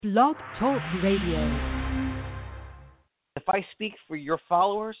Blog Talk Radio. If I speak for your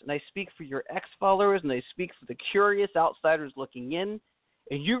followers, and I speak for your ex-followers, and I speak for the curious outsiders looking in,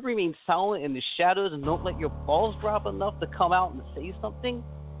 and you remain silent in the shadows and don't let your balls drop enough to come out and say something,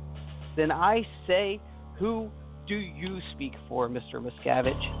 then I say, who do you speak for, Mr.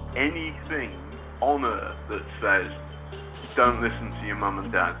 Miscavige? Anything on earth that says, don't listen to your mum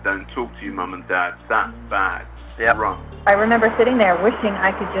and dad, don't talk to your mum and dad, that's bad. Yep. Wrong. I remember sitting there wishing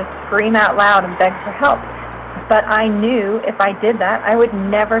I could just scream out loud and beg for help. But I knew if I did that, I would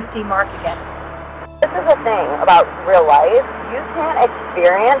never see Mark again. This is the thing about real life. You can't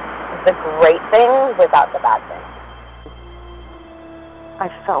experience the great things without the bad things.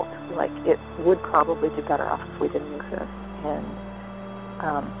 I felt like it would probably be better off if we didn't exist. And,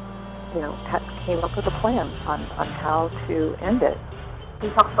 came up with a plan on how to end it.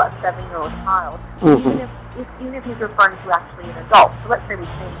 He talks about a 7-year-old child. Mm-hmm. Even if he's referring to actually an adult, so let's say we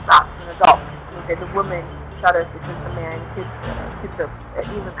change that to an adult. Okay, the woman shudders because the man kissed her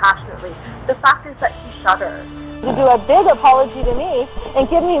even passionately. The fact is that he shudders. To do a big apology to me and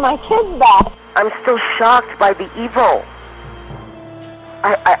give me my kids back. I'm still shocked by the evil.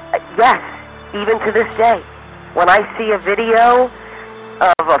 Yes, even to this day. When I see a video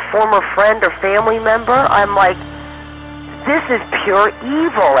of a former friend or family member, I'm like, this is pure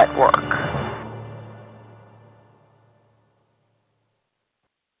evil at work.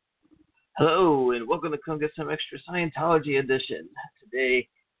 Hello, and welcome to Come Get Some Extra Scientology edition. Today,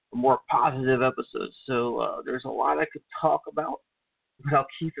 a more positive episode. So there's a lot I could talk about, but I'll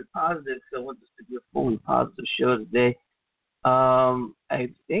keep it positive because I want this to be a fully positive show today. I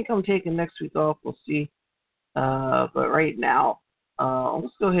think I'm taking next week off. We'll see. But right now,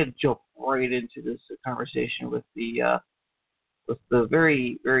 let's go ahead and jump right into this conversation with the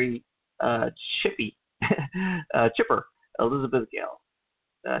very, very chipper Elizabeth Gale.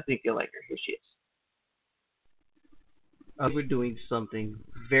 I think you'll like her. Here she is. We're doing something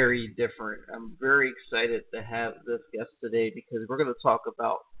very different. I'm very excited to have this guest today because we're going to talk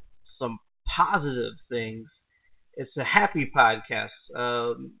about some positive things. It's a happy podcast.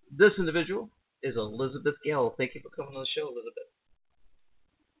 This individual is Elizabeth Gale. Thank you for coming on the show, Elizabeth.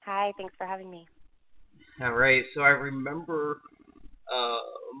 Hi, thanks for having me. All right. So I remember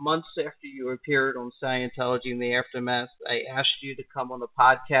months after you appeared on Scientology in the Aftermath, I asked you to come on the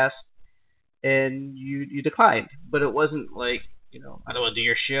podcast, and you declined. But it wasn't like, I don't want to do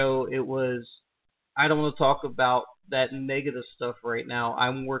your show. It was, I don't want to talk about that negative stuff right now.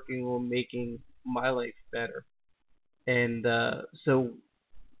 I'm working on making my life better. And so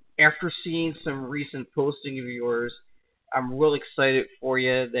after seeing some recent posting of yours, I'm real excited for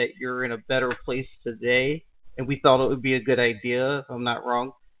you that you're in a better place today. And we thought it would be a good idea, if I'm not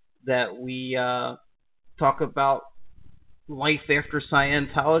wrong, that we talk about life after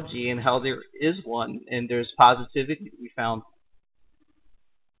Scientology and how there is one and there's positivity we found.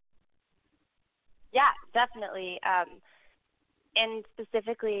 Yeah, definitely. And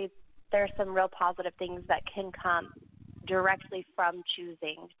specifically, there's some real positive things that can come directly from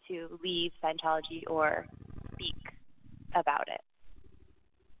choosing to leave Scientology or speak about it.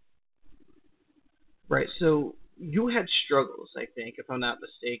 Right, so you had struggles, I think, if I'm not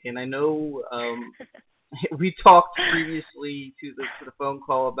mistaken. I know we talked previously to the phone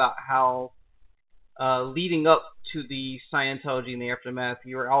call about how leading up to the Scientology in the Aftermath,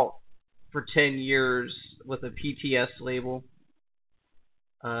 you were out for 10 years with a PTS label.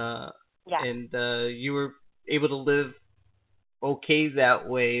 Yeah. And you were able to live okay that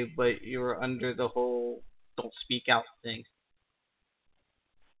way, but you were under the whole don't speak out thing.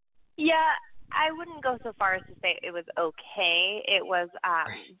 Yeah, I wouldn't go so far as to say it was okay. It was,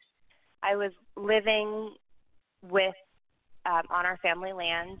 I was living with, on our family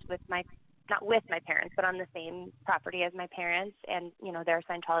land with not with my parents, but on the same property as my parents, and, they're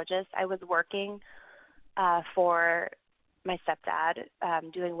Scientologists. I was working for my stepdad,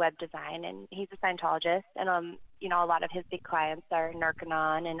 doing web design, and he's a Scientologist, and, a lot of his big clients are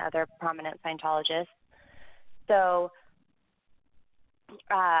Narconon and other prominent Scientologists. So,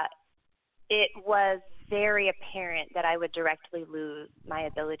 it was very apparent that I would directly lose my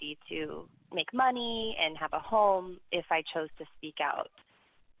ability to make money and have a home if I chose to speak out.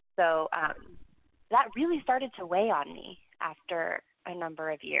 So that really started to weigh on me after a number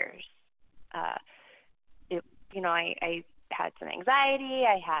of years. I had some anxiety,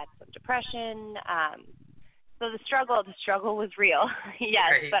 I had some depression. So the struggle was real,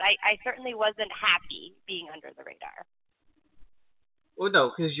 yes, right. But I certainly wasn't happy being under the radar. Well,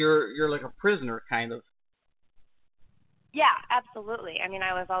 no, because you're like a prisoner, kind of. Yeah, absolutely. I mean,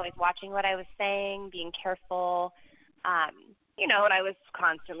 I was always watching what I was saying, being careful. and I was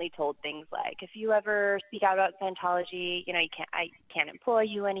constantly told things like, if you ever speak out about Scientology, I can't employ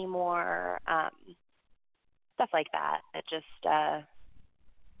you anymore, stuff like that. It just,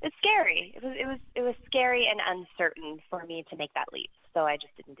 it's scary. It was scary and uncertain for me to make that leap, so I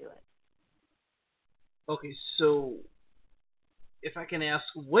just didn't do it. Okay, so if I can ask,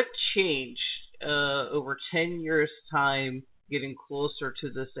 what changed over 10 years' time, getting closer to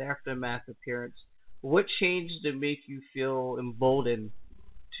this aftermath appearance? What changed to make you feel emboldened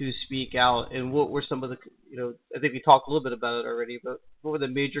to speak out? And what were some of the, I think we talked a little bit about it already, but what were the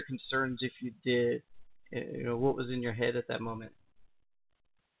major concerns if you did? What was in your head at that moment?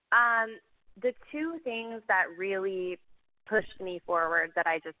 The two things that really pushed me forward that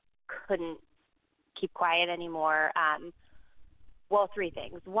I just couldn't keep quiet anymore, three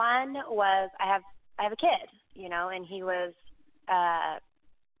things. One was I have a kid, and he was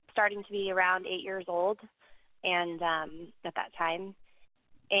starting to be around 8 years old, and at that time,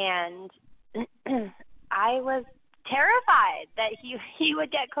 and I was terrified that he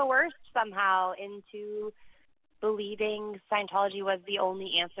would get coerced somehow into believing Scientology was the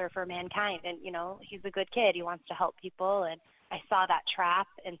only answer for mankind. And he's a good kid, he wants to help people, and I saw that trap.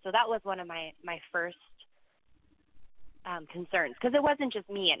 And so that was one of my first concerns, because it wasn't just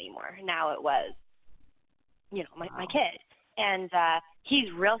me anymore. Now it was my kid. And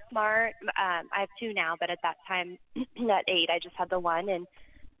he's real smart. I have two now, but at that time, at 8, I just had the one. And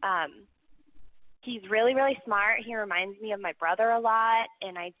he's really, really smart. He reminds me of my brother a lot.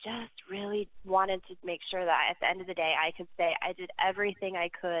 And I just really wanted to make sure that at the end of the day, I could say I did everything I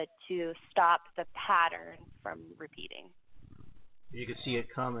could to stop the pattern from repeating. You could see it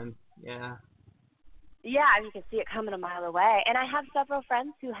coming, yeah. Yeah, you can see it coming a mile away. And I have several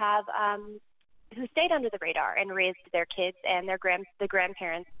friends who have who stayed under the radar and raised their kids, and the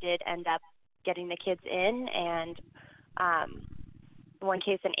grandparents did end up getting the kids in, and one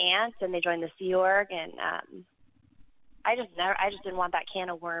case an aunt, and they joined the Sea Org, and I just didn't want that can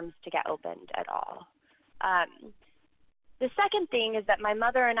of worms to get opened at all. The second thing is that my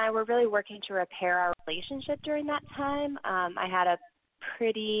mother and I were really working to repair our relationship during that time. I had a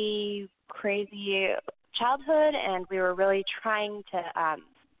pretty crazy childhood, and we were really trying to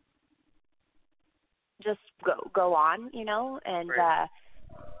just go on, and right.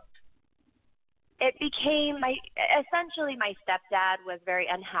 It became essentially my stepdad was very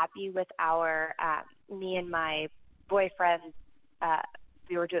unhappy with our me and my boyfriend.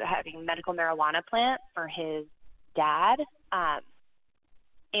 We were having a medical marijuana plant for his dad,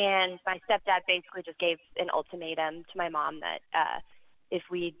 and my stepdad basically just gave an ultimatum to my mom that if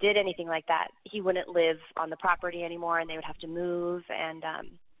we did anything like that, he wouldn't live on the property anymore, and they would have to move. And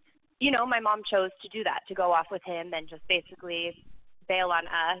my mom chose to do that, to go off with him and just basically bail on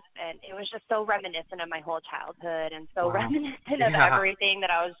us. And it was just so reminiscent of my whole childhood, and so reminiscent of everything, that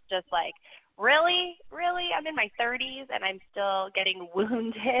I was just like, really? I'm in my 30s and I'm still getting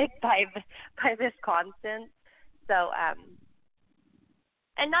wounded by this constant. So,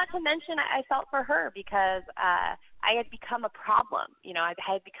 and not to mention, I felt for her, because I had become a problem. I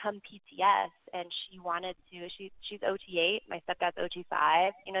had become PTS, and she wanted to. She's OT8. My stepdad's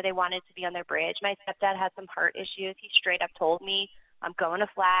OT5. They wanted to be on their bridge. My stepdad had some heart issues. He straight up told me, "I'm going to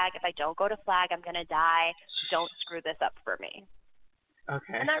Flag. If I don't go to Flag, I'm going to die. Don't screw this up for me."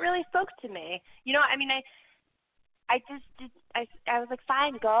 Okay. And that really spoke to me. I was like,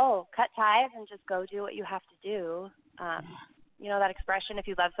 fine, go, cut ties, and just go do what you have to do. That expression, if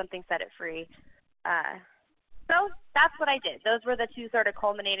you love something, set it free. So that's what I did. Those were the two sort of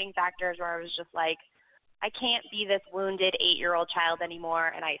culminating factors where I was just like, I can't be this wounded 8-year-old child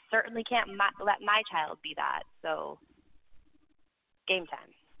anymore, and I certainly can't let my child be that. So, game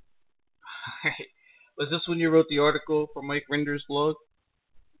time. All right. Was this when you wrote the article for Mike Rinder's blog?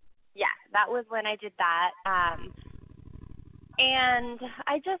 Yeah, that was when I did that. And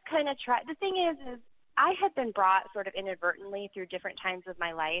I just kind of tried. The thing is I had been brought sort of inadvertently through different times of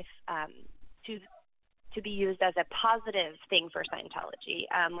my life to be used as a positive thing for Scientology.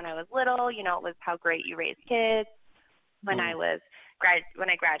 When I was little, it was how great you raise kids. When I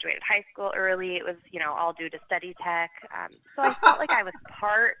graduated high school early, it was, all due to study tech. So I felt like I was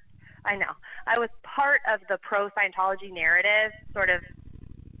part of the pro-Scientology narrative, sort of,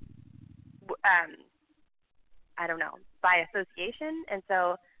 I don't know, by association. And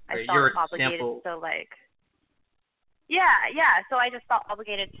so I felt obligated to, so I just felt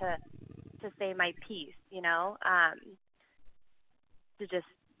obligated to say my piece, to just,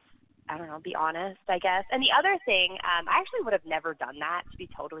 I don't know, be honest, I guess. And the other thing, I actually would have never done that, to be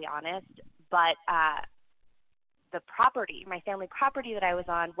totally honest, but the property, my family property that I was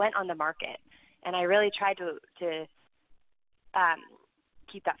on, went on the market, and I really tried to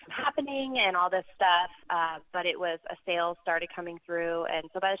keep that from happening and all this stuff. But it was a sale started coming through, and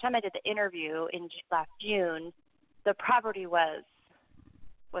so by the time I did the interview in last June, the property was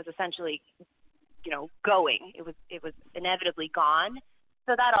essentially, going. It was inevitably gone.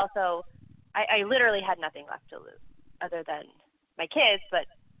 So that also, I literally had nothing left to lose other than my kids, but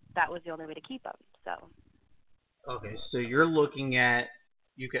that was the only way to keep them. So. Okay, so you're looking at,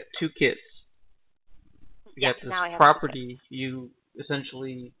 you got 2 kids. You got now I this have property you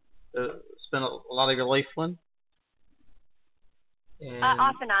essentially spent a lot of your life on. And,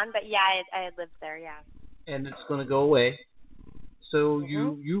 off and on, but yeah, I had lived there, yeah. And it's going to go away. So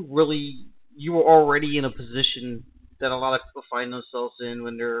you were already in a position that a lot of people find themselves in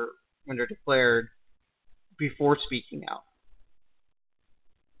when they're declared before speaking out.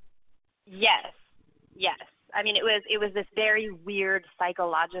 Yes. I mean, it was this very weird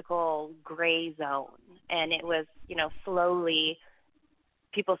psychological gray zone, and it was, slowly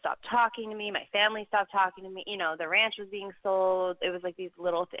people stopped talking to me, my family stopped talking to me, the ranch was being sold. It was like these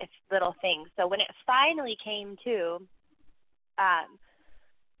little things. So when it finally came to,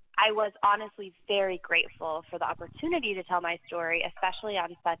 I was honestly very grateful for the opportunity to tell my story, especially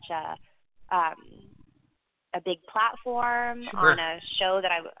on such a big platform, sure. on a show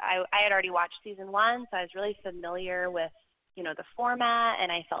that I had already watched season 1, so I was really familiar with, the format, and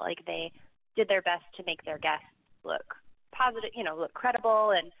I felt like they did their best to make their guests look positive, look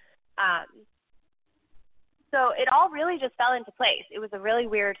credible, and so it all really just fell into place. It was a really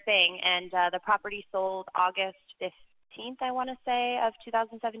weird thing, and the property sold August 15th, I want to say, of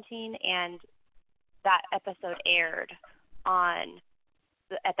 2017, and that episode aired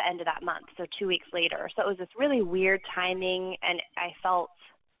at the end of that month, so 2 weeks later. So it was this really weird timing, and I felt,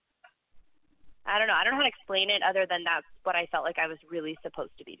 I don't know how to explain it other than that's what I felt like I was really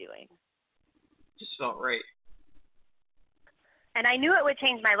supposed to be doing. Just felt right. And I knew it would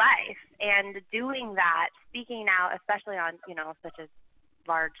change my life, and doing that, speaking out, especially on, such a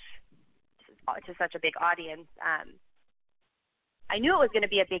large, to such a big audience, I knew it was going to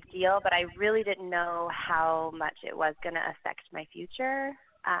be a big deal, but I really didn't know how much it was going to affect my future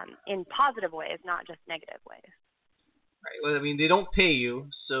in positive ways, not just negative ways. Right. Well, I mean, they don't pay you,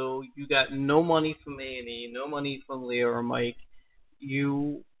 so you got no money from A&E, no money from Leo or Mike.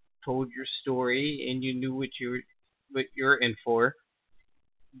 You told your story, and you knew what you're in for,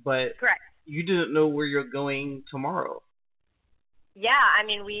 but correct. You didn't know where you're going tomorrow. Yeah, I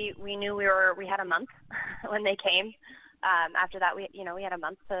mean, we knew we had a month when they came. After that, we had a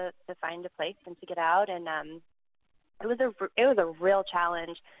month to find a place and to get out, and it was a real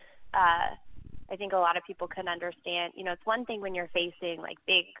challenge. I think a lot of people can understand. It's one thing when you're facing like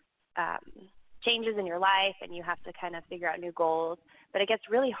big changes in your life and you have to kind of figure out new goals, but it gets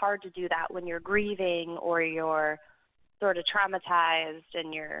really hard to do that when you're grieving or you're sort of traumatized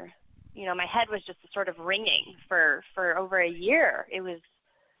and my head was just sort of ringing for over a year. It was,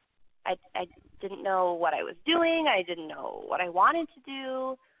 I didn't know what I was doing. I didn't know what I wanted to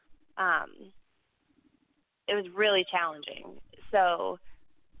do. It was really challenging. So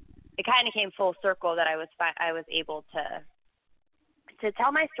it kind of came full circle that I was able to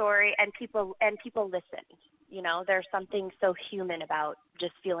tell my story, and people listened. There's something so human about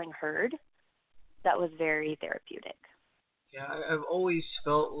just feeling heard that was very therapeutic. Yeah, I've always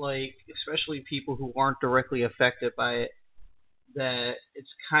felt like, especially people who aren't directly affected by it, that it's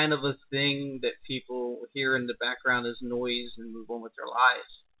kind of a thing that people hear in the background as noise and move on with their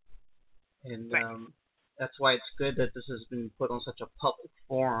lives. And right. That's why it's good that this has been put on such a public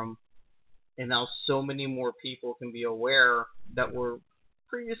forum, and now so many more people can be aware that were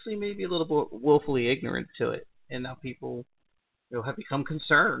previously maybe a little bit willfully ignorant to it, and now people have become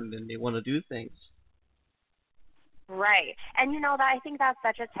concerned and they want to do things. Right. And that I think that's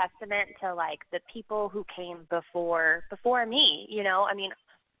such a testament to like the people who came before me, I mean,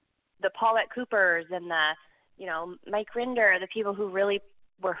 the Paulette Coopers and the, Mike Rinder, the people who really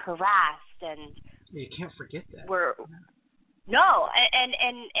were harassed and you can't forget that. No,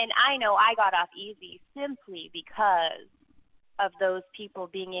 and I know I got off easy simply because of those people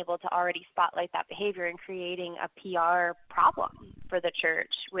being able to already spotlight that behavior and creating a PR problem for the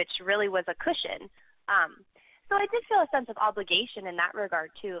church, which really was a cushion. So I did feel a sense of obligation in that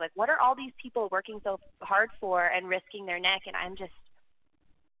regard, too. Like, what are all these people working so hard for and risking their neck, and I'm just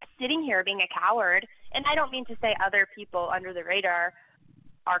sitting here being a coward? And I don't mean to say other people under the radar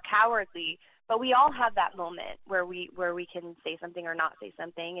are cowardly, but we all have that moment where we can say something or not say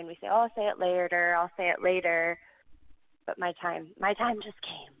something, and we say, oh, I'll say it later. But my time just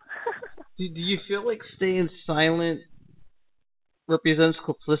came. Do you feel like staying silent represents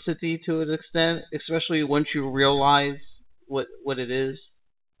complicity to an extent, especially once you realize what it is?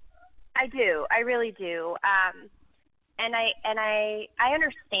 I do. I really do. And I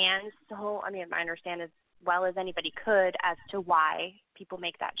understand. So I mean, I understand as well as anybody could as to why people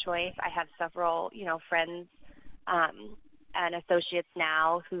make that choice. I have several, friends and associates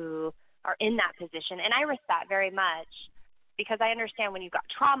now who are in that position, and I risk that very much because I understand when you've got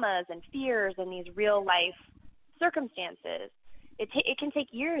traumas and fears and these real life circumstances, it can take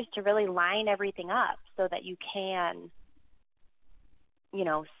years to really line everything up so that you can,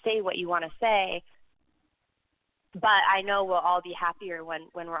 say what you want to say. But I know we'll all be happier when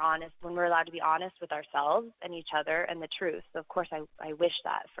we're honest, when we're allowed to be honest with ourselves and each other and the truth. So, of course, I wish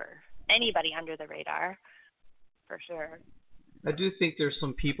that for anybody under the radar, for sure. I do think there's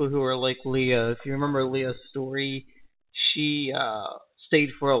some people who are like Leah. If you remember Leah's story, she stayed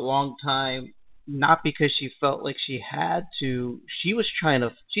for a long time, not because she felt like she had to. She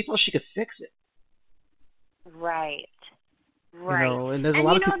thought she could fix it. Right. And there's a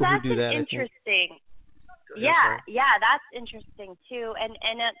lot of people who do that. That's interesting. Yeah, that's interesting too. And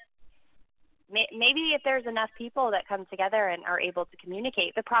maybe if there's enough people that come together and are able to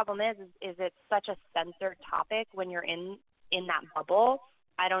communicate. The problem is it's such a censored topic when you're in that bubble.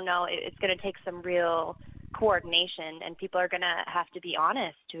 I don't know. It's going to take some real coordination, and people are going to have to be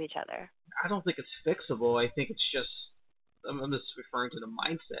honest to each other. I don't think it's fixable. I think it's just, I'm just referring to the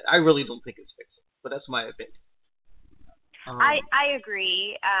mindset. I really don't think it's fixable, but that's my opinion. I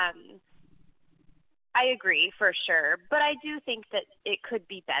agree. I agree for sure, but I do think that it could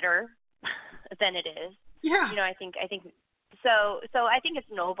be better than it is. Yeah. I think so. I think it's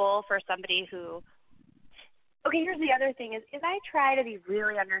noble for somebody who. Okay, here's the other thing is I try to be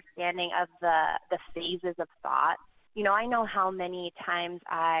really understanding of the phases of thought. I know how many times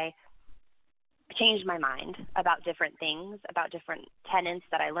I changed my mind about different things, about different tenets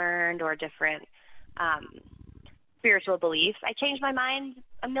that I learned or different spiritual beliefs. I changed my mind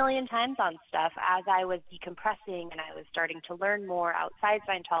a million times on stuff as I was decompressing and I was starting to learn more outside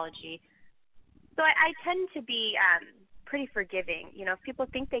Scientology. So I tend to be pretty forgiving. If people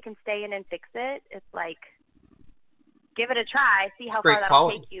think they can stay in and fix it, it's like, give it a try, see how far that'll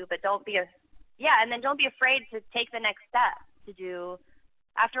take you, but don't be and then don't be afraid to take the next step to do.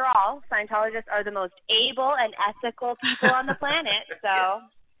 After all, Scientologists are the most able and ethical people on the planet, so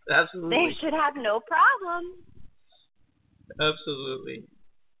absolutely. They should have no problem. Absolutely.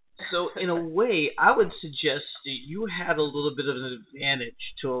 So in a way, I would suggest that you had a little bit of an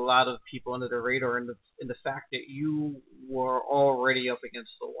advantage to a lot of people under the radar in the fact that you were already up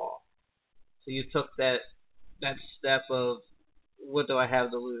against the wall. So you took that step of, what do I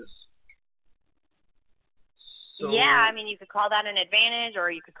have to lose? So, yeah, I mean, you could call that an advantage or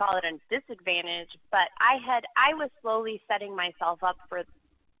you could call it a disadvantage, but I was slowly setting myself up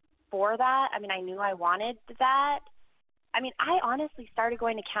for that. I mean, I knew I wanted that. I mean, I honestly started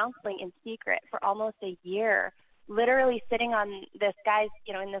going to counseling in secret for almost a year, literally sitting on this guy's,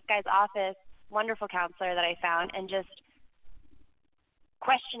 in this guy's office, wonderful counselor that I found, and just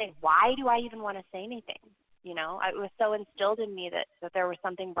questioning, why do I even want to say anything? It was so instilled in me that there was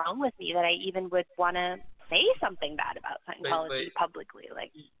something wrong with me that I even would want to say something bad about Scientology publicly.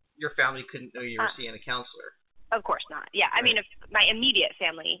 Like, your family couldn't know you were seeing a counselor. Of course not. Yeah, right. I mean, if my immediate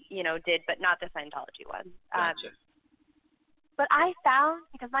family, did, but not the Scientology one. Gotcha. But I found,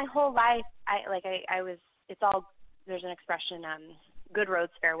 because my whole life, there's an expression, good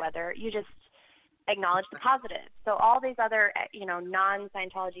roads, fair weather. You just acknowledge the positive. So all these other,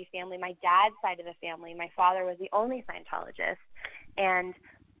 non-Scientology family, my dad's side of the family, my father was the only Scientologist. And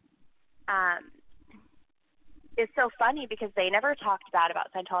it's so funny because they never talked bad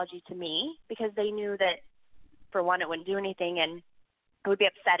about Scientology to me because they knew that, for one, it wouldn't do anything and it would be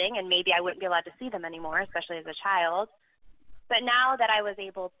upsetting and maybe I wouldn't be allowed to see them anymore, especially as a child. But now that I was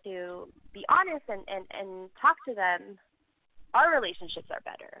able to be honest and talk to them, our relationships are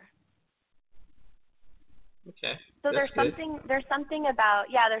better. Okay. So there's something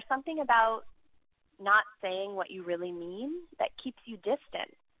about not saying what you really mean that keeps you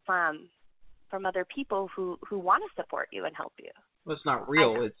distant from other people who want to support you and help you. Well, it's not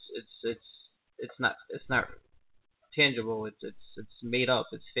real. It's not tangible. It's made up.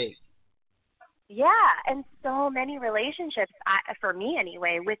 It's fake. Yeah, and so many relationships, for me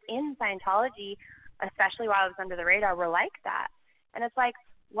anyway, within Scientology, especially while I was under the radar, were like that. And it's like,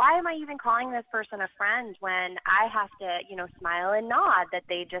 why am I even calling this person a friend when I have to, smile and nod that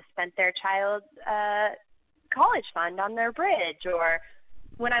they just spent their child's college fund on their bridge, or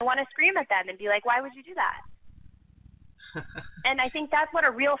when I want to scream at them and be like, why would you do that? And I think that's what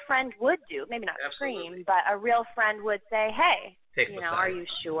a real friend would do. Maybe not scream, but a real friend would say, hey, are you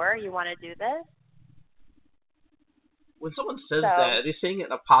sure you want to do this? when someone says that, are they saying it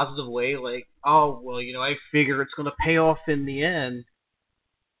in a positive way? Like, oh, well, I figure it's going to pay off in the end.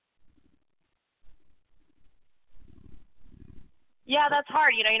 Yeah, that's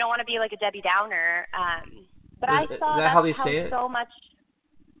hard. You don't want to be like a Debbie Downer. But I saw is that that's how they say it? so much.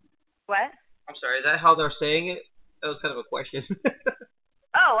 What? I'm sorry. Is that how they're saying it? That was kind of a question.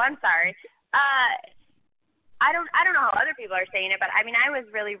 Oh, I'm sorry. I don't know how other people are saying it, but I mean, I was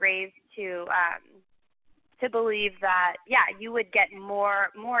really raised to believe that you would get more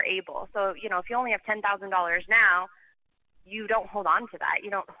able. So if you only have $10,000 now, you don't hold on to that. You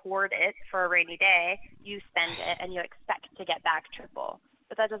don't hoard it for a rainy day. You spend it, and you expect to get back triple.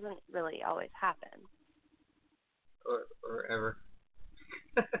 But that doesn't really always happen. Or ever.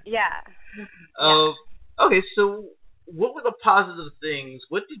 Yeah. Okay, so what were the positive things?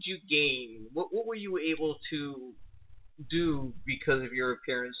 What did you gain? What were you able to do because of your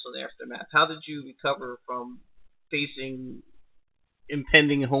appearance on the Aftermath? How did you recover from facing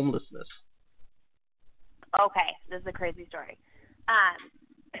impending homelessness? Okay, this is a crazy story.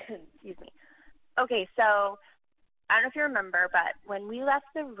 Excuse me. Okay, so I don't know if you remember, but when we left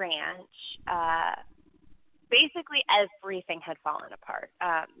the ranch, basically everything had fallen apart.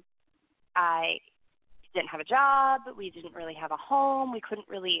 I didn't have a job. We didn't really have a home. We couldn't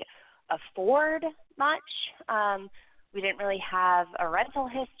really afford much. We didn't really have a rental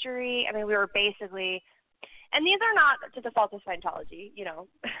history. I mean, we were basically, and these are not to the fault of Scientology,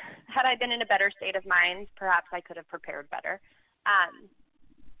 Had I been in a better state of mind, perhaps I could have prepared better.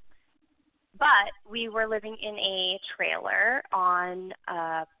 But we were living in a trailer on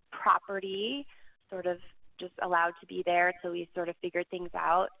a property, sort of just allowed to be there until we sort of figured things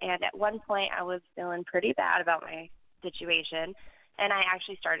out. And at one point I was feeling pretty bad about my situation, and I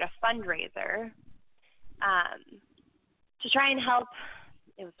actually started a fundraiser to try and help.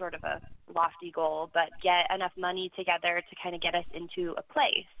 It was sort of a lofty goal, but get enough money together to kind of get us into a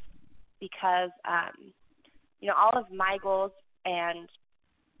place, because all of my goals and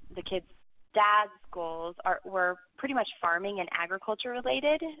the kids' dad's goals were pretty much farming and agriculture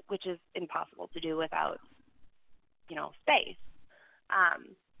related, which is impossible to do without space.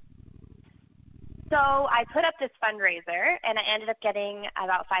 So I put up this fundraiser, and I ended up getting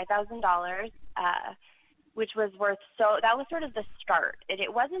about $5,000, which was that was sort of the start. And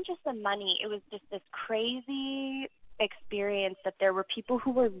it wasn't just the money, it was just this crazy experience that there were people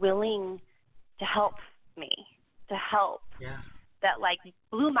who were willing to help me, that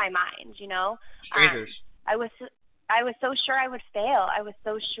blew my mind, Strangers. I was so sure I would fail. I was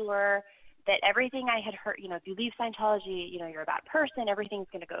so sure that everything I had heard, if you leave Scientology, you're a bad person, everything's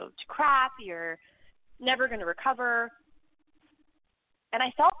going to go to crap, you're never going to recover. And I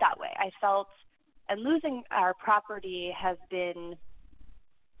felt that way. And losing our property has been,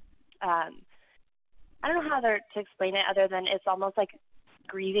 I don't know how to explain it other than it's almost like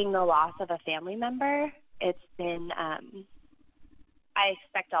grieving the loss of a family member. It's been, I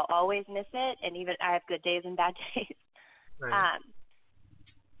expect I'll always miss it, and even I have good days and bad days. Right.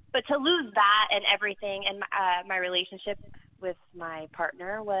 But to lose that and everything, and my relationship with my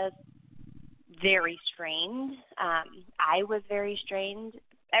partner was very strained. I was very strained.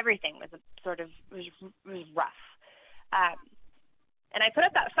 Everything was was rough. And I put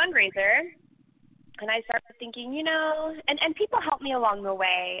up that fundraiser, and I started thinking, and people helped me along the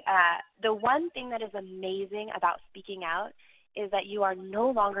way. The one thing that is amazing about speaking out is that you are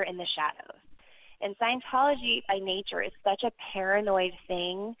no longer in the shadows. And Scientology, by nature, is such a paranoid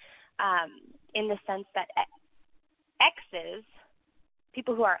thing, in the sense that exes,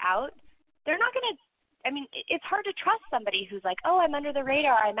 people who are out, they're not going to, it's hard to trust somebody who's like, oh, I'm under the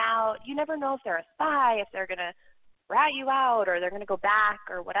radar, I'm out. You never know if they're a spy, if they're going to rat you out, or they're going to go back,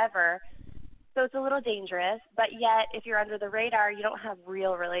 or whatever. So it's a little dangerous, but yet, if you're under the radar, you don't have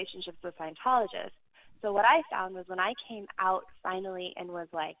real relationships with Scientologists. So what I found was when I came out finally and was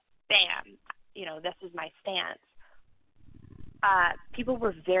like, bam, this is my stance, people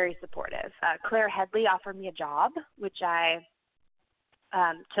were very supportive. Claire Headley offered me a job, which I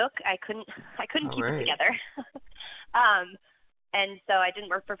took. I couldn't keep it together. And so I didn't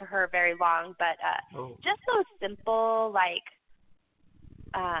work for her very long, but just those simple,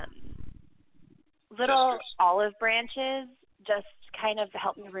 little gestures. olive branches just kind of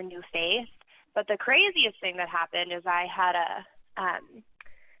helped me renew faith. But the craziest thing that happened is I had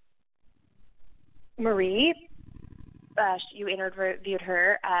Marie, you interviewed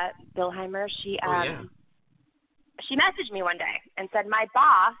her, Billheimer. She messaged me one day and said, my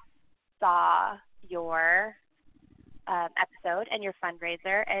boss saw your episode and your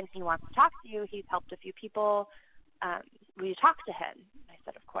fundraiser, and he wants to talk to you. He's helped a few people. Will you talk to him? I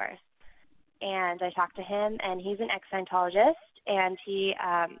said, of course. and I talked to him, and he's an ex-Scientologist, and he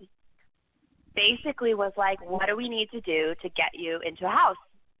basically was like, what do we need to do to get you into a house?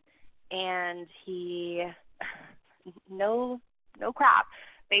 And he, no crap,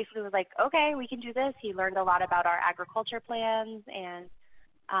 basically was like, okay, we can do this. He learned a lot about our agriculture plans and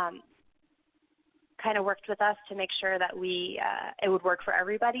kind of worked with us to make sure that it would work for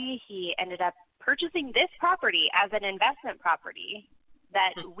everybody. He ended up purchasing this property as an investment property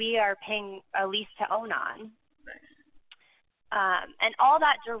that we are paying a lease to own on. And all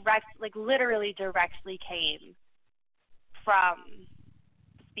that literally directly came from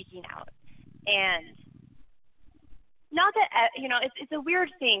speaking out. And not that, it's a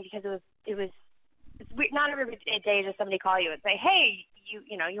weird thing because it's weird. Not every day does somebody call you and say, hey, you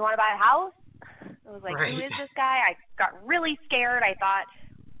want to buy a house? I was like, right. Who is this guy? I got really scared. I thought,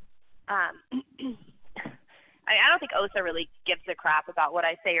 I don't think OSA really gives a crap about what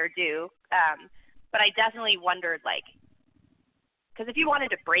I say or do. But I definitely wondered, because if you wanted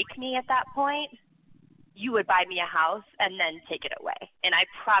to break me at that point, you would buy me a house and then take it away. And I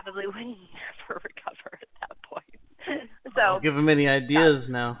probably would never recover at that point. So I'll give him any ideas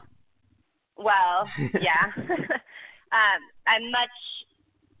now. Well, yeah. I'm much,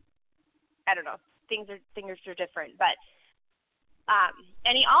 I don't know, things are different. But,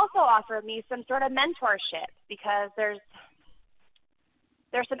 and he also offered me some sort of mentorship because there's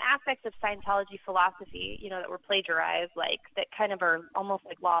some aspects of Scientology philosophy, that were plagiarized, that kind of are almost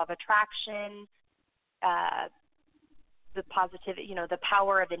like law of attraction, the positivity, the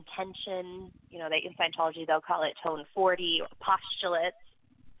power of intention, in Scientology they'll call it tone 40 or postulates.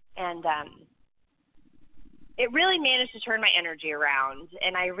 And it really managed to turn my energy around.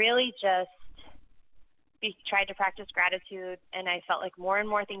 And I really just tried to practice gratitude, and I felt like more and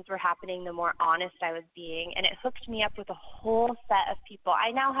more things were happening the more honest I was being, and it hooked me up with a whole set of people.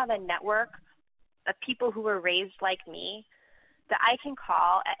 I now have a network of people who were raised like me that I can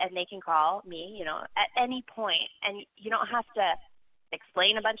call, and they can call me, at any point, and you don't have to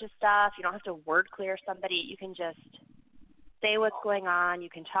explain a bunch of stuff. You don't have to word clear somebody. You can just say what's going on.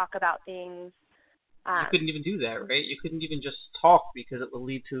 You can talk about things. You couldn't even do that, right? You couldn't even just talk because it will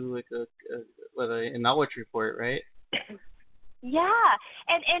lead to a knowledge report, right? Yeah,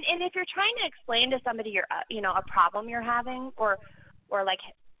 and if you're trying to explain to somebody a problem you're having, or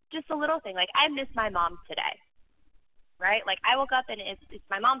just a little thing, I missed my mom today, right? I woke up and it's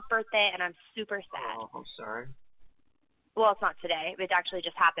my mom's birthday and I'm super sad. Oh, I'm sorry. Well, it's not today. It actually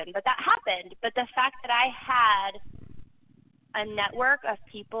just happened, but that happened. But the fact that I had a network of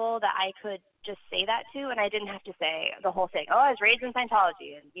people that I could just say that to, and I didn't have to say the whole thing. Oh, I was raised in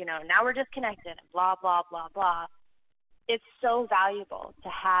Scientology, and now we're disconnected, and blah blah blah blah. It's so valuable to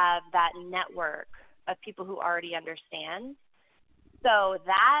have that network of people who already understand. So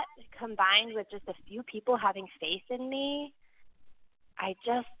that combined with just a few people having faith in me, I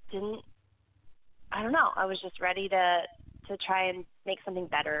just didn't. I don't know. I was just ready to try and make something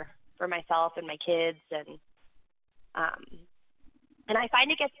better for myself and my kids, and I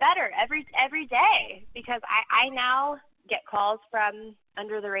find it gets better every day because I now get calls from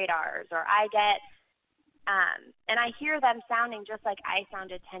under the radars, or I get, and I hear them sounding just like I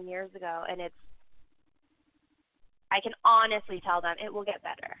sounded 10 years ago, and I can honestly tell them it will get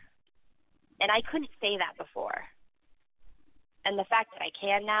better. And I couldn't say that before. And the fact that I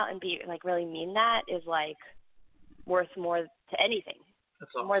can now and be really mean that is worth more to anything.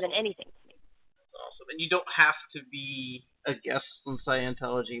 That's awesome. More than anything to me. That's awesome. And you don't have to be a guest on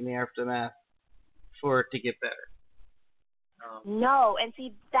Scientology in the Aftermath for it to get better. No, and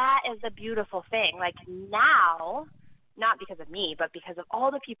see, that is the beautiful thing. Now, not because of me, but because of all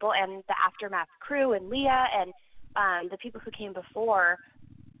the people and the Aftermath crew and Leah and the people who came before,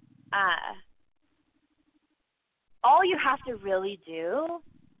 all you have to really do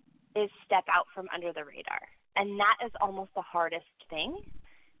is step out from under the radar. And that is almost the hardest thing.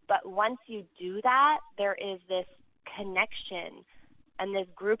 But once you do that, there is this connection and this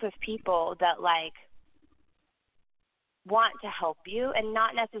group of people that want to help you, and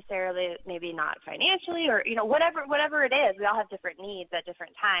not necessarily, maybe not financially, or whatever it is. We all have different needs at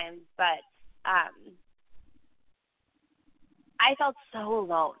different times, but I felt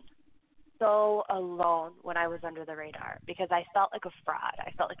so alone when I was under the radar, because I felt like a fraud.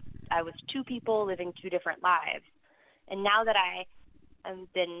 I felt like I was two people living two different lives. And now that I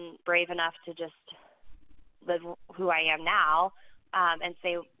have been brave enough to just live who I am now, and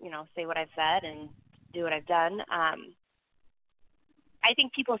say what I've said and do what I've done, I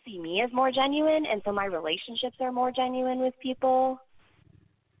think people see me as more genuine, and so my relationships are more genuine with people.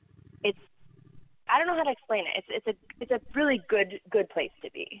 I don't know how to explain it. It's a really good place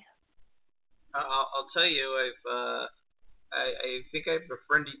to be. I'll tell you, I think I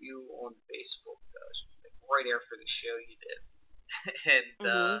befriended you on Facebook right after the show you did,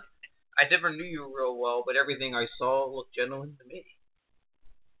 and I never knew you real well, but everything I saw looked genuine to me.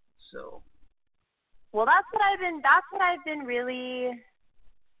 So. Well, that's what I've been really,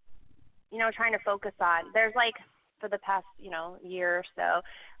 trying to focus on. There's like for the past, year or so,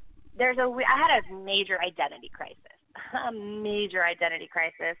 I had a major identity crisis.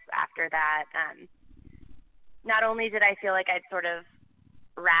 After that. Not only did I feel like I'd sort of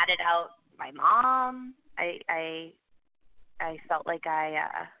ratted out my mom, I felt like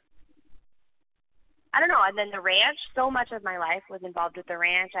I don't know. And then the ranch, so much of my life was involved with the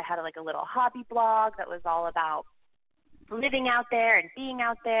ranch. I had a little hobby blog that was all about living out there and being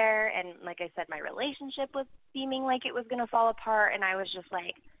out there. And like I said, my relationship was seeming like it was going to fall apart. And I was just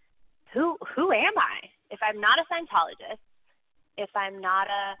like, who am I? If I'm not a Scientologist, if I'm not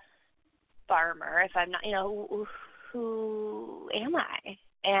a farmer, if I'm not, who am I?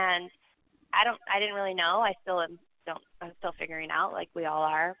 And I didn't really know. I'm still figuring out, like we all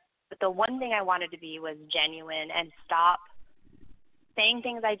are. But the one thing I wanted to be was genuine and stop saying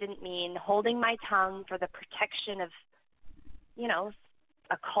things I didn't mean, holding my tongue for the protection of,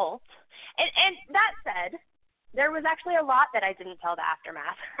 a cult. And that said, there was actually a lot that I didn't tell the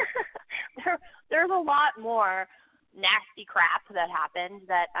aftermath. There's a lot more nasty crap that happened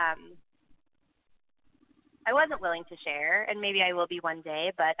that I wasn't willing to share, and maybe I will be one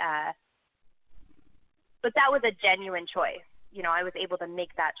day, but that was a genuine choice. I was able to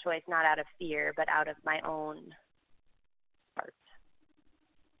make that choice not out of fear, but out of my own heart.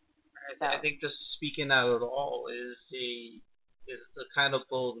 I think just speaking out at all is the kind of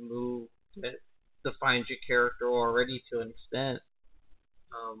bold move that defines your character already to an extent.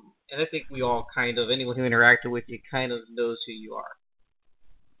 And I think we all anyone who interacted with you kind of knows who you are.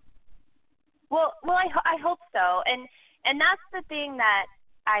 Well, I hope so, and that's the thing that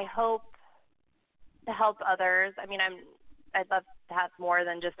I hope to help others. I mean, I'd love to have more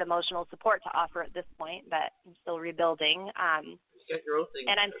than just emotional support to offer at this point, but I'm still rebuilding. You got your own thing.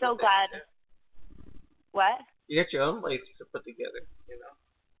 And I'm so glad. What? You got your own life to put together,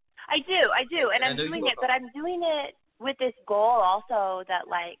 I do, and I'm doing it, but I'm doing it with this goal also that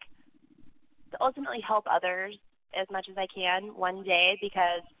to ultimately help others as much as I can one day,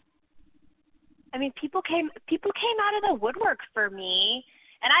 because I mean, people came out of the woodwork for me,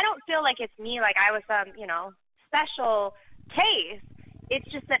 and I don't feel like it's me, like I was some, special case.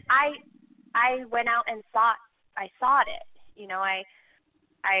 It's just that I went out and sought it.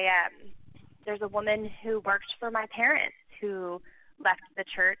 There's a woman who worked for my parents who left the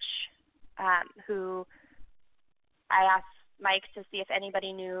church, who I asked Mike to see if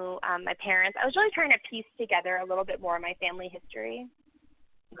anybody knew my parents. I was really trying to piece together a little bit more of my family history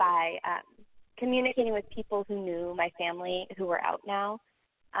by communicating with people who knew my family who were out now.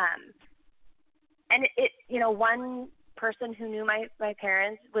 And one person who knew my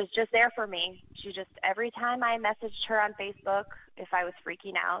parents was just there for me. She just, every time I messaged her on Facebook, if I was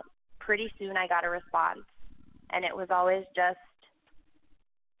freaking out, pretty soon I got a response. And it was always just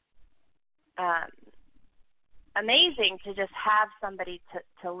amazing to just have somebody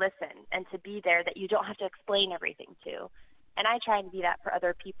to listen and to be there that you don't have to explain everything to. And I try and be that for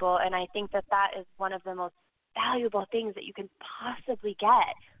other people, and I think that is one of the most valuable things that you can possibly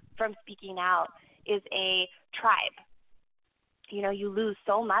get from speaking out is a tribe. You lose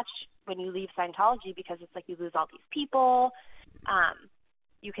so much when you leave Scientology because it's like you lose all these people.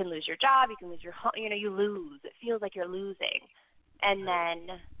 You can lose your job, you can lose your home, you lose. It feels like you're losing. And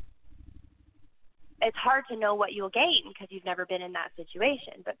then it's hard to know what you'll gain because you've never been in that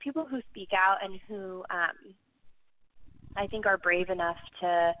situation. But people who speak out and who I think are brave enough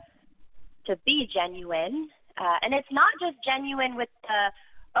to be genuine, and it's not just genuine with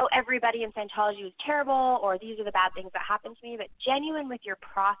everybody in Scientology was terrible or these are the bad things that happened to me, but genuine with your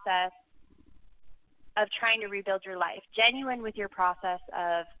process of trying to rebuild your life, genuine with your process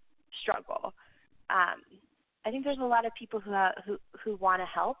of struggle. I think there's a lot of people who want to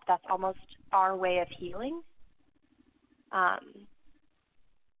help. That's almost our way of healing.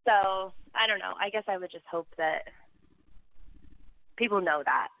 So I don't know. I guess I would just hope that people know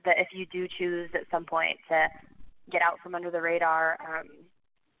that if you do choose at some point to get out from under the radar,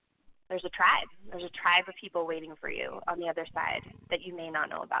 there's a tribe. There's a tribe of people waiting for you on the other side that you may not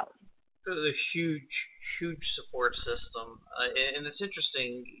know about. There's a huge support system. And it's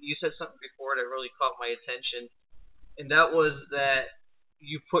interesting. You said something before that really caught my attention, and that was that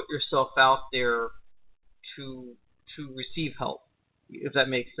you put yourself out there to receive help, if that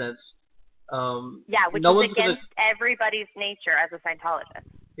makes sense. Which is against everybody's nature as a Scientologist.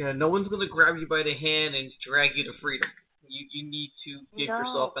 Yeah, no one's going to grab you by the hand and drag you to freedom. You need to give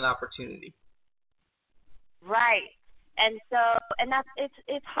yourself an opportunity. Right. And so, and that's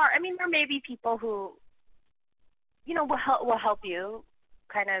it's hard. I mean, there may be people who, will help you,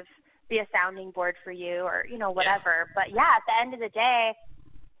 kind of be a sounding board for you, or whatever. Yeah. But yeah, at the end of the day,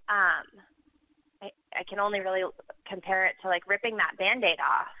 I can only really compare it to like ripping that Band-Aid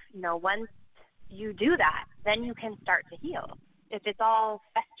off. Once you do that, then you can start to heal. If it's all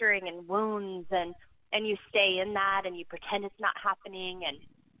festering and wounds and you stay in that and you pretend it's not happening, and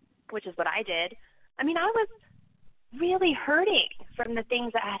which is what I did. I mean, I was really hurting from the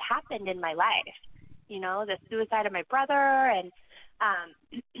things that had happened in my life. The suicide of my brother and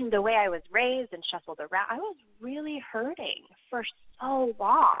the way I was raised and shuffled around. I was really hurting for so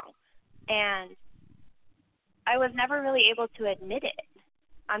long. And I was never really able to admit it.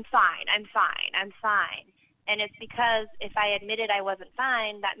 I'm fine. And it's because if I admitted I wasn't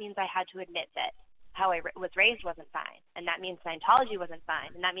fine, that means I had to admit that how I was raised wasn't fine. And that means Scientology wasn't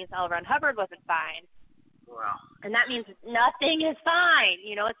fine. And that means L. Ron Hubbard wasn't fine. Wow. And that means nothing is fine.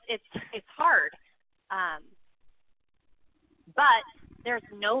 It's hard. But there's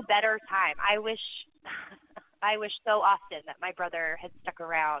no better time. I wish so often that my brother had stuck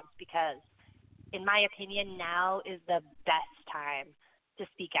around, because in my opinion, now is the best time to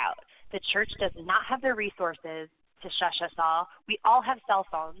speak out. The church does not have the resources to shush us all. We all have cell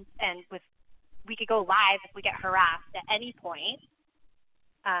phones, and we could go live if we get harassed at any point.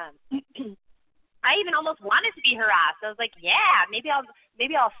 I even almost wanted to be harassed. I was like, yeah, maybe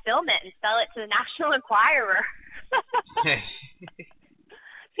I'll film it and sell it to the National Enquirer.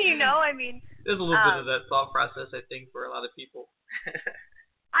 I mean, there's a little bit of that thought process, I think, for a lot of people.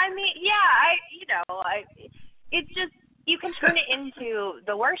 I mean, yeah, it's just, you can turn it into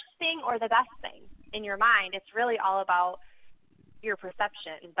the worst thing or the best thing in your mind. It's really all about your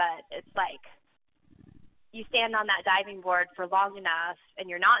perception, but it's like you stand on that diving board for long enough and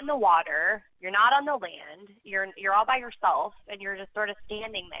you're not in the water, you're not on the land, you're all by yourself, and you're just sort of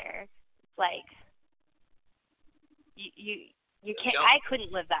standing there. It's like you can't. I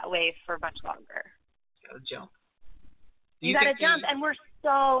couldn't live that way for much longer. You gotta jump. You gotta jump, and we're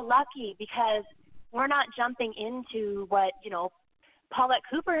so lucky because we're not jumping into what Paulette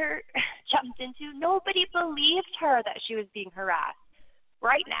Cooper jumped into. Nobody believed her that she was being harassed.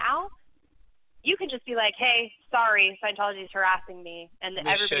 Right now, you can just be like, "Hey, sorry, Scientology is harassing me," and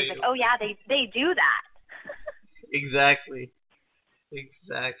everybody's like, "Oh yeah, they do that." Exactly.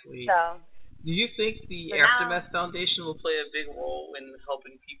 So, do you think the Aftermath Foundation will play a big role in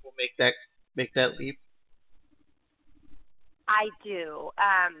helping people make that leap? I do.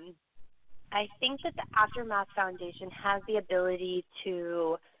 I think that the Aftermath Foundation has the ability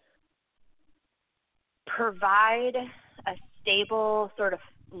to provide a stable sort of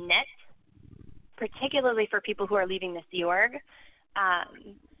net, particularly for people who are leaving the Sea Org.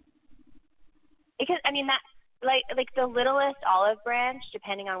 Because, I mean, that like the littlest olive branch,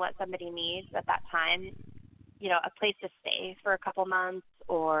 depending on what somebody needs at that time, a place to stay for a couple months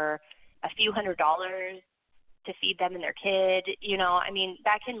or a few $100s to feed them and their kid, I mean,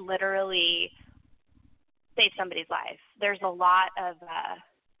 that can literally save somebody's life. There's a lot of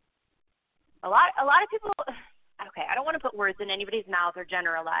people. Okay, I don't want to put words in anybody's mouth or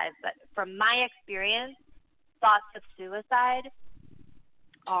generalize, but from my experience, thoughts of suicide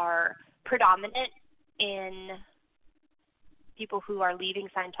are predominant in people who are leaving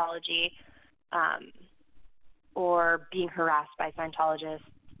Scientology or being harassed by Scientologists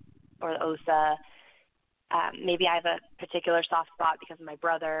or the OSA. Maybe I have a particular soft spot because of my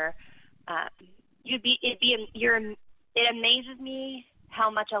brother. It amazes me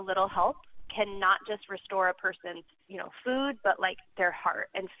how much a little help can not just restore a person's, food, but like their heart,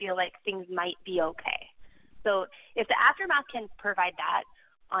 and feel like things might be okay. So if the Aftermath can provide that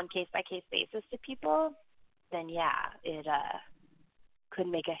on case-by-case basis to people, then yeah, it could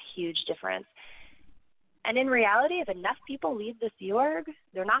make a huge difference. And in reality, if enough people leave the Sea Org,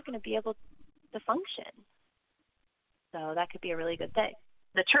 they're not going to be able to function. So that could be a really good thing.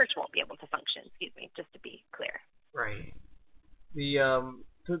 The church won't be able to function, just to be clear. Right.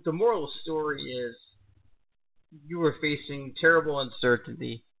 The moral of the story is you were facing terrible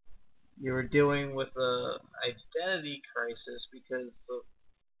uncertainty. You were dealing with a identity crisis because of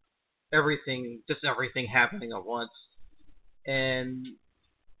everything happening at once. And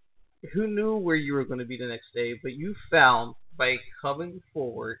who knew where you were going to be the next day, but you found, by coming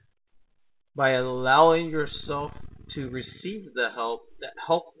forward, by allowing yourself to receive the help, that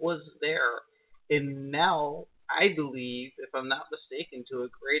help was there. And now, I believe, if I'm not mistaken, to a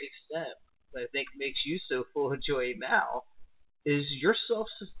great extent, I think makes you so full of joy now, is you're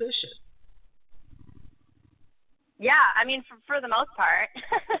self-sufficient. Yeah, I mean, for the most part,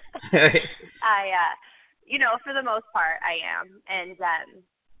 for the most part, I am. And, I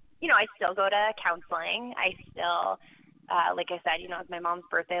still go to counseling. I still, like I said, it's my mom's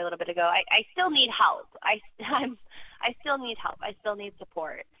birthday a little bit ago. I still need help. I still need help. I still need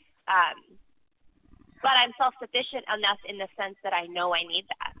support. But I'm self-sufficient enough in the sense that I know I need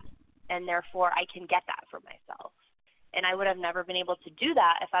that, and therefore I can get that for myself. And I would have never been able to do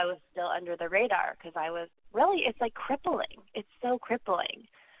that if I was still under the radar, because I was really, it's like crippling. It's so crippling.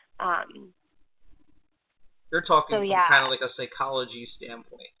 You're talking from yeah. kind of like a psychology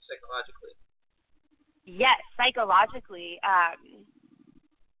standpoint, psychologically. Yes, psychologically.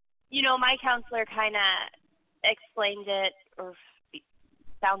 My counselor kind of explained it or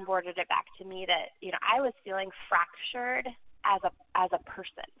soundboarded it back to me that, I was feeling fractured as a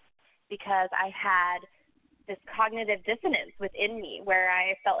person because I had this cognitive dissonance within me where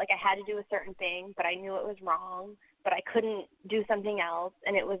I felt like I had to do a certain thing, but I knew it was wrong, but I couldn't do something else.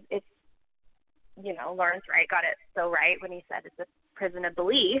 And it's Lawrence Wright got it so right when he said it's a prison of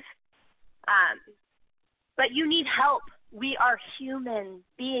belief. But you need help. We are human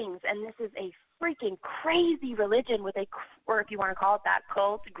beings, and this is a freaking crazy religion with or if you want to call it that,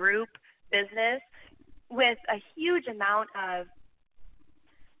 cult, group, business, with a huge amount of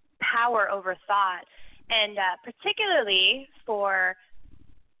power over thought. And particularly for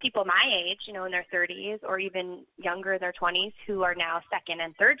people my age, in their 30s or even younger, their 20s, who are now second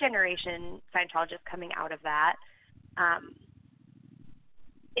and third generation Scientologists coming out of that,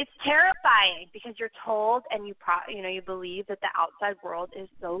 it's terrifying because you're told and you believe that the outside world is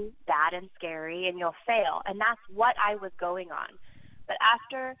so bad and scary and you'll fail. And that's what I was going on. But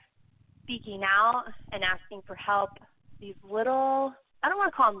after speaking out and asking for help, these little, I don't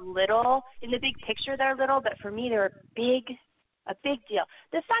want to call them little, in the big picture they're little, but for me they're a big deal.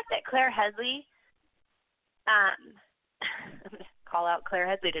 The fact that Claire Headley, I'm going to call out Claire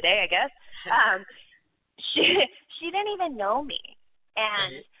Headley today, I guess, she didn't even know me.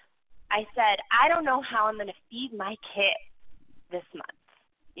 And I said, I don't know how I'm going to feed my kid this month.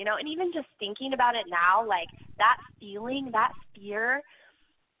 And even just thinking about it now, like that feeling, that fear.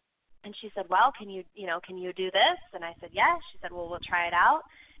 And she said, well, can you do this? And I said, yes. She said, well, we'll try it out.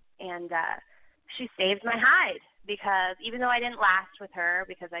 And she saved my hide because even though I didn't last with her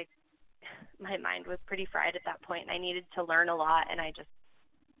because my mind was pretty fried at that point and I needed to learn a lot and I just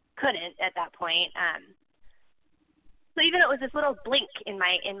couldn't at that point. So even though it was this little blink in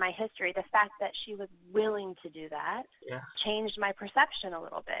my history, the fact that she was willing to do that changed my perception a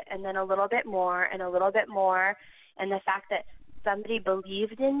little bit, and then a little bit more and a little bit more, and the fact that somebody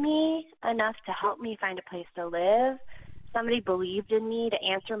believed in me enough to help me find a place to live, somebody believed in me to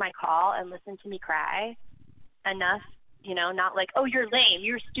answer my call and listen to me cry enough, not like, oh, you're lame,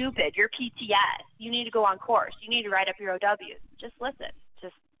 you're stupid, you're PTS, you need to go on course, you need to write up your OWs. Just listen.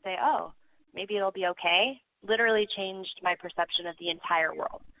 Just say, oh, maybe it'll be okay. Literally changed my perception of the entire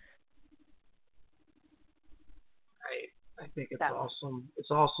world. I think it's awesome.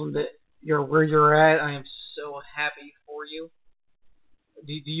 It's awesome that you're where you're at. I am so happy for you.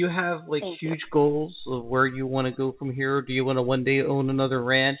 Do you have huge goals of where you want to go from here? Do you want to one day own another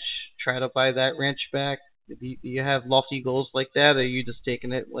ranch, try to buy that ranch back? Do you have lofty goals like that, or are you just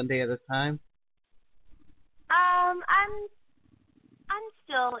taking it one day at a time? I'm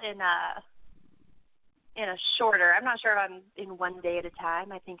still in a shorter. I'm not sure if I'm in one day at a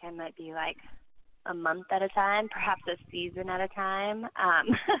time. I think I might be like a month at a time, perhaps a season at a time.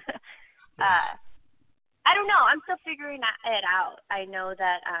 I don't know. I'm still figuring it out. I know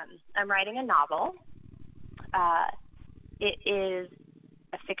that I'm writing a novel. It is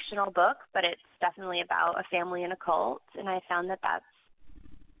a fictional book, but it's definitely about a family and a cult, and I found that that's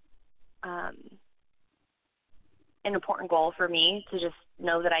an important goal for me to just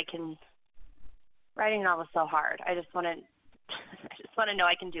know that I can. Writing a novel is so hard. I just want to know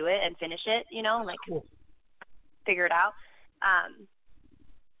I can do it and finish it, cool. Figure it out.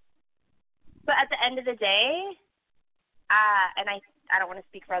 But at the end of the day, and I don't want to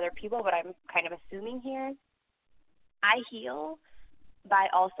speak for other people, but I'm kind of assuming here, I heal by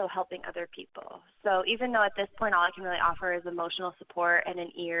also helping other people. So even though at this point all I can really offer is emotional support and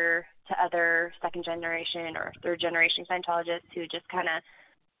an ear to other second generation or third generation Scientologists who just kind of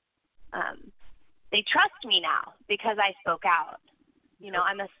they trust me now because I spoke out.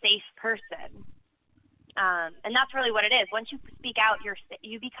 I'm a safe person. And that's really what it is. Once you speak out,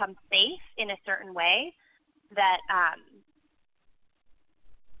 you become safe in a certain way that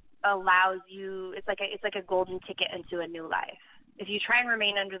allows you. It's like a golden ticket into a new life. If you try and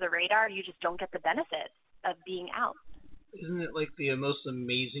remain under the radar, you just don't get the benefits of being out. Isn't it like the most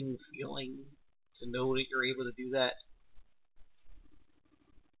amazing feeling to know that you're able to do that?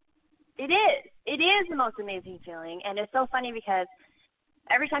 It is. It is the most amazing feeling, and it's so funny because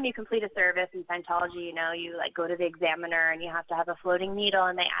every time you complete a service in Scientology, you like go to the examiner and you have to have a floating needle,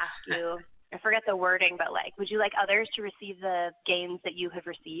 and they ask you, I forget the wording, but like, would you like others to receive the gains that you have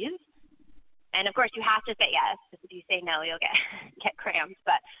received? And of course, you have to say yes, because if you say no, you'll get crammed.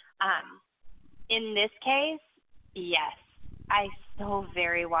 But in this case, yes, I so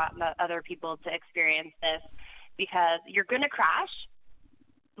very want other people to experience this, because you're going to crash,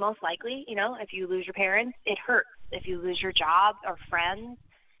 most likely. If you lose your parents, it hurts. If you lose your job or friends,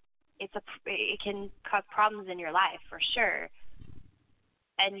 it can cause problems in your life for sure,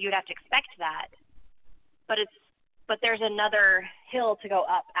 and you'd have to expect that. But there's another hill to go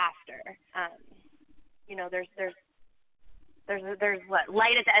up after. There's what,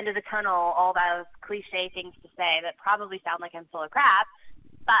 light at the end of the tunnel, all those cliche things to say that probably sound like I'm full of crap,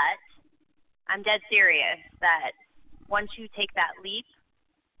 but I'm dead serious that once you take that leap,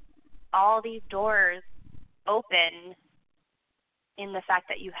 all these doors open in the fact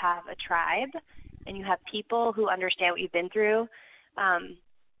that you have a tribe and you have people who understand what you've been through.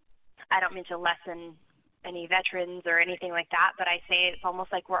 I don't mean to lessen any veterans or anything like that, but I say it's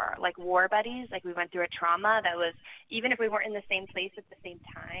almost like we're like war buddies. Like we went through a trauma that was, even if we weren't in the same place at the same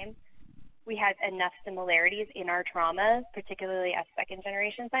time, we had enough similarities in our traumas, particularly as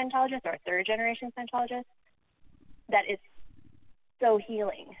second-generation Scientologists or third-generation Scientologists, that it's so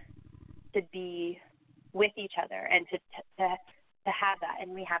healing to be with each other and to have that.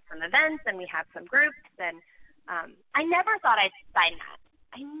 And we have some events and we have some groups, and I never thought I'd sign that.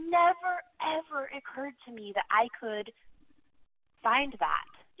 I never, ever occurred to me that I could find that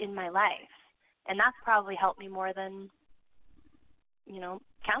in my life. And that's probably helped me more than,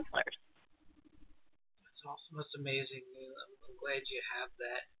 counselors. That's awesome. That's amazing. I'm glad you have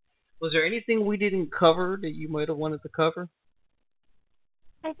that. Was there anything we didn't cover that you might have wanted to cover?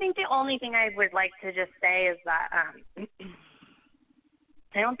 I think the only thing I would like to just say is that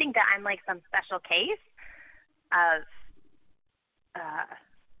I don't think that I'm like some special case of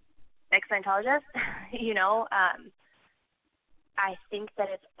ex-Scientologist. I think that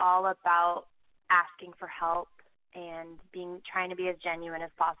it's all about asking for help and trying to be as genuine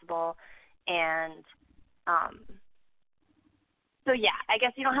as possible. And so yeah, I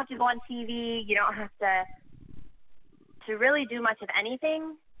guess you don't have to go on TV. You don't have to really do much of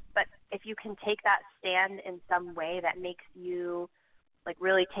anything. But if you can take that stand in some way that makes you like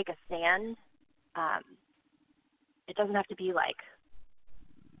really take a stand, it doesn't have to be like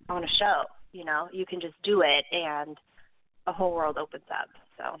on a show. You can just do it and a whole world opens up.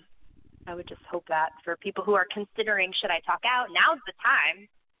 So I would just hope that for people who are considering, should I talk out, now's the time.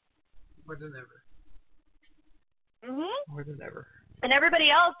 More than ever. Mm-hmm. More than ever. And everybody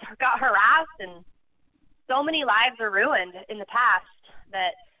else got harassed, and so many lives are ruined in the past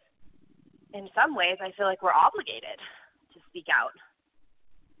that in some ways I feel like we're obligated to speak out.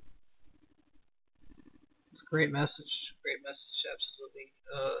 It's a great message. Great message, absolutely.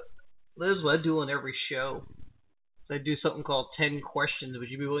 Liz, what I do on every show is I do something called 10 questions. Would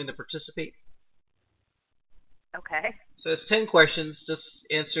you be willing to participate? Okay. So it's 10 questions. Just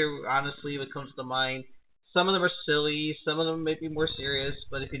answer honestly what comes to mind. Some of them are silly. Some of them may be more serious.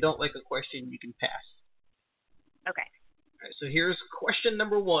 But if you don't like a question, you can pass. Okay. All right, so here's question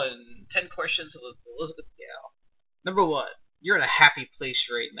number 1. 10 questions with Elizabeth Gale. Number 1. You're in a happy place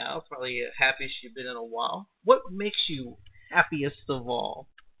right now. Probably the happiest you've been in a while. What makes you happiest of all?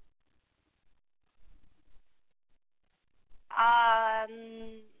 I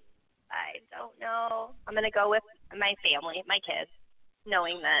don't know. I'm going to go with my family, my kids,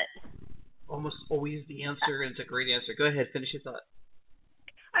 knowing that. Almost always the answer, and it's a great answer. Go ahead, finish your thought.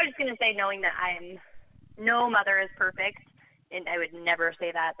 I was just going to say knowing that no mother is perfect, and I would never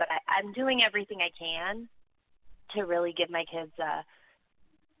say that, but I'm doing everything I can to really give my kids,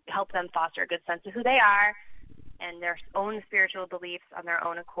 help them foster a good sense of who they are and their own spiritual beliefs on their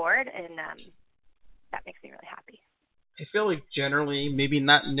own accord, and that makes me really happy. I feel like generally, maybe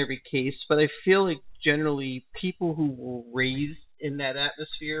not in every case, but I feel like generally people who were raised in that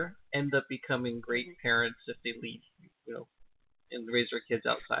atmosphere end up becoming great parents if they leave, and raise their kids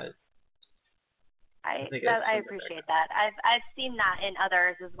outside. I appreciate that. I've seen that in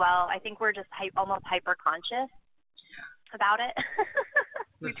others as well. I think we're just almost hyper conscious about it.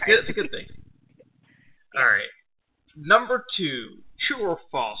 It's a good thing. All right. Number 2, true or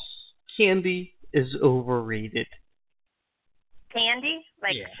false? Candy is overrated. Candy?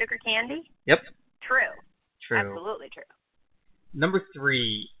 Like sugar candy? Yep. True. Absolutely true. Number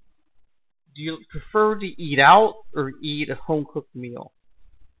 3, Do you prefer to eat out or eat a home cooked meal?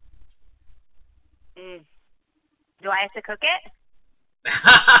 Do I have to cook it?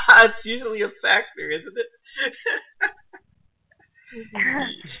 It's usually a factor, isn't it?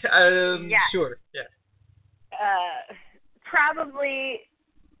 Yeah. Sure. Yeah. Probably.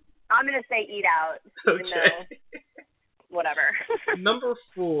 I'm gonna say eat out, even though whatever. Number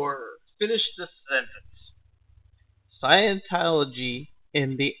 4. Finish the sentence. Scientology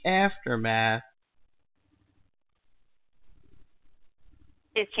in the aftermath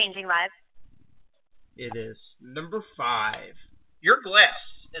Is changing lives. it is. Number 5. Your glass,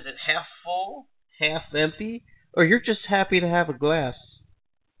 is it half full, half empty, or you're just happy to have a glass?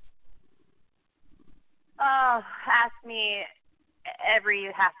 Oh, ask me every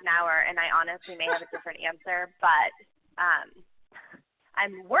half an hour, and I honestly may have a different answer, but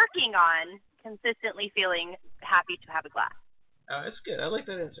I'm working on consistently feeling happy to have a glass. Oh, that's good. I like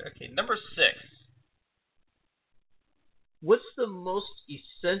that answer. Okay, number 6. What's the most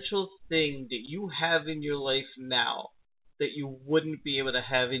essential thing that you have in your life now that you wouldn't be able to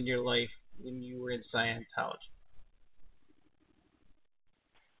have in your life when you were in Scientology?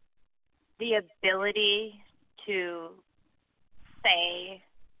 The ability to say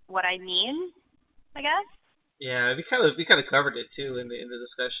what I mean, I guess. Yeah, we kind of covered it too in the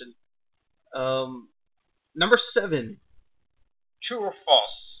discussion. Number 7. True or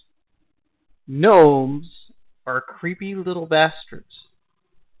false? Gnomes are creepy little bastards.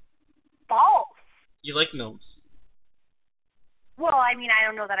 False. You like gnomes? Well, I mean, I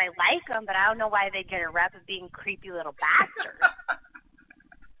don't know that I like them, but I don't know why they get a rep of being creepy little bastards.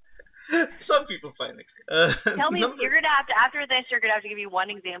 Some people find it. Tell me, you're gonna have to, after this, you're gonna have to give me one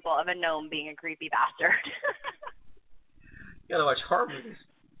example of a gnome being a creepy bastard. You gotta watch horror movies.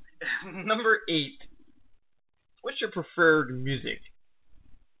 Number 8. What's your preferred music?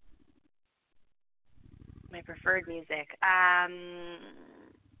 My preferred music.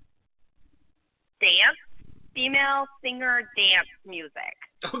 Dance. Female singer dance music.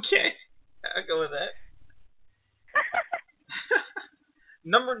 Okay, I'll go with that.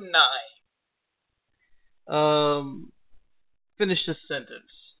 Number 9. Finish this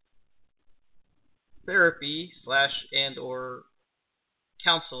sentence. Therapy / and or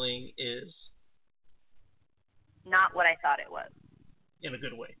counseling is Not what I thought it was. in a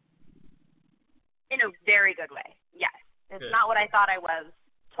good way. In a very good way. Yes. It's Good. not what I thought I was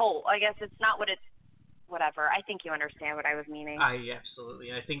told. I guess it's not what it's. Whatever. I think you understand what I was meaning.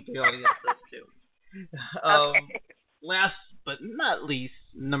 Absolutely. I think the audience does too. Okay. Last but not least,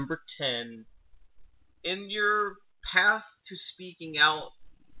 number 10. In your path to speaking out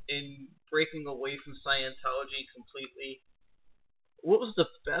and breaking away from Scientology completely, what was the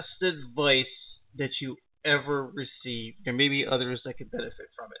best advice that you ever received? There may be others that could benefit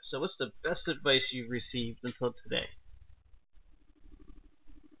from it. So what's the best advice you've received until today?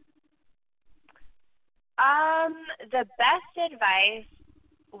 The best advice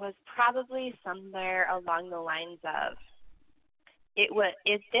was probably somewhere along the lines of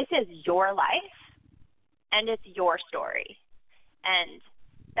this is your life and it's your story. And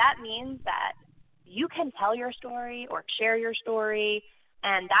that means that you can tell your story or share your story,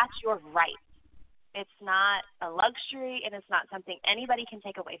 and that's your right. It's not a luxury, and it's not something anybody can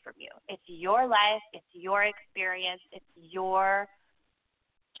take away from you. It's your life, it's your experience, it's your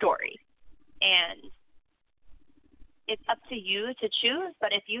story. And it's up to you to choose,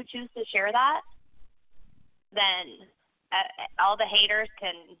 but if you choose to share that, then all the haters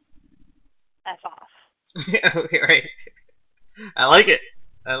can F off. Okay, right. I like it.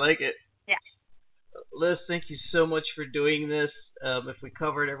 Yeah. Liz, thank you so much for doing this. If we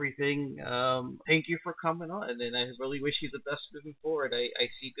covered everything, thank you for coming on, and I really wish you the best moving forward. I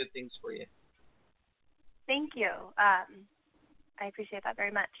see good things for you. Thank you. I appreciate that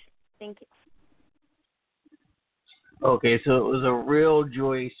very much. Thank you. Okay, so it was a real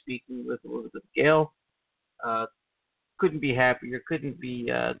joy speaking with Elizabeth Gale. Couldn't be happier. Couldn't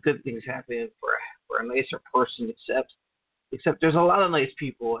be good things happening for a nicer person. Except there's a lot of nice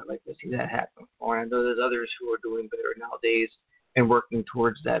people I'd like to see that happen for. And I know there's others who are doing better nowadays and working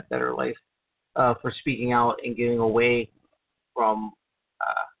towards that better life. For speaking out and getting away from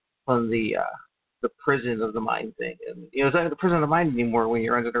the prison of the mind thing. And it's not the prison of the mind anymore when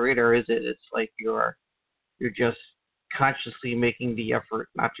you're under the radar, is it? It's like you're just consciously making the effort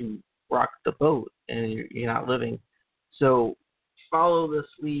not to rock the boat, and you're not living. So follow this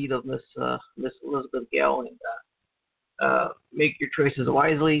lead of Miss Elizabeth Gale and make your choices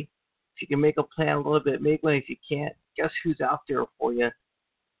wisely. If you can make a plan a little bit, make one. If you can't, guess who's out there for you?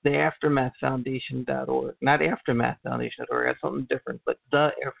 theaftermathfoundation.org. Not aftermathfoundation.org, that's something different, but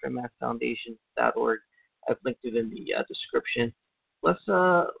theaftermathfoundation.org. I've linked it in the description. Let's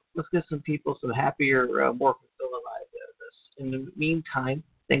get some people some happier, more fulfilling lives out of this. In the meantime,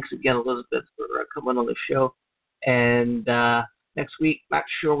 thanks again, Elizabeth, for coming on the show. And next week, not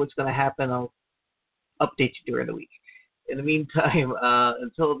sure what's going to happen. I'll update you during the week. In the meantime,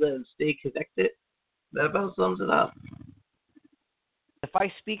 until then, stay connected. That about sums it up. If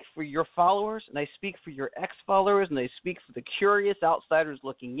I speak for your followers, and I speak for your ex-followers, and I speak for the curious outsiders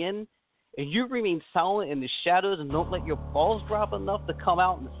looking in, and you remain silent in the shadows and don't let your balls drop enough to come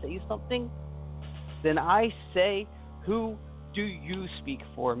out and say something, then I say, who do you speak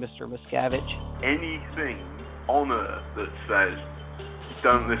for, Mr. Miscavige? Anything on earth that says,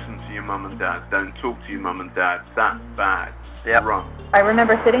 don't listen to your mum and dad, don't talk to your mum and dad, that's bad. Yep. Run. I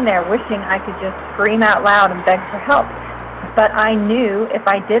remember sitting there wishing I could just scream out loud and beg for help. But I knew if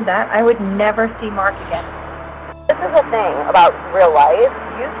I did that, I would never see Mark again. This is the thing about real life.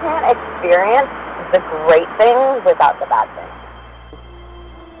 You can't experience the great things without the bad things.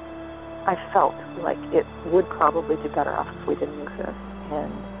 I felt like it would probably be better off if we didn't exist.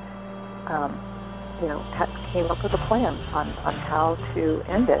 And, came up with a plan on how to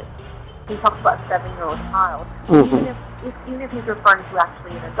end it. He talks about a 7-year-old child. Mm-hmm. Even if he's referring to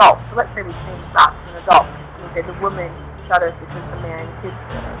actually an adult, so let's say we change that to an adult. Okay, the woman shudders because the man kids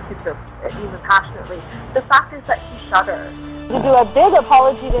her even passionately. The fact is that he shudders. To do a big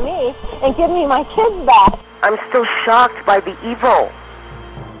apology to me and give me my kids back. I'm still shocked by the evil.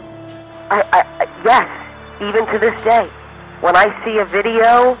 Yes, even to this day. When I see a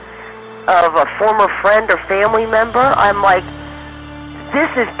video of a former friend or family member, I'm like, this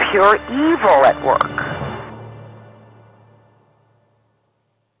is pure evil at work.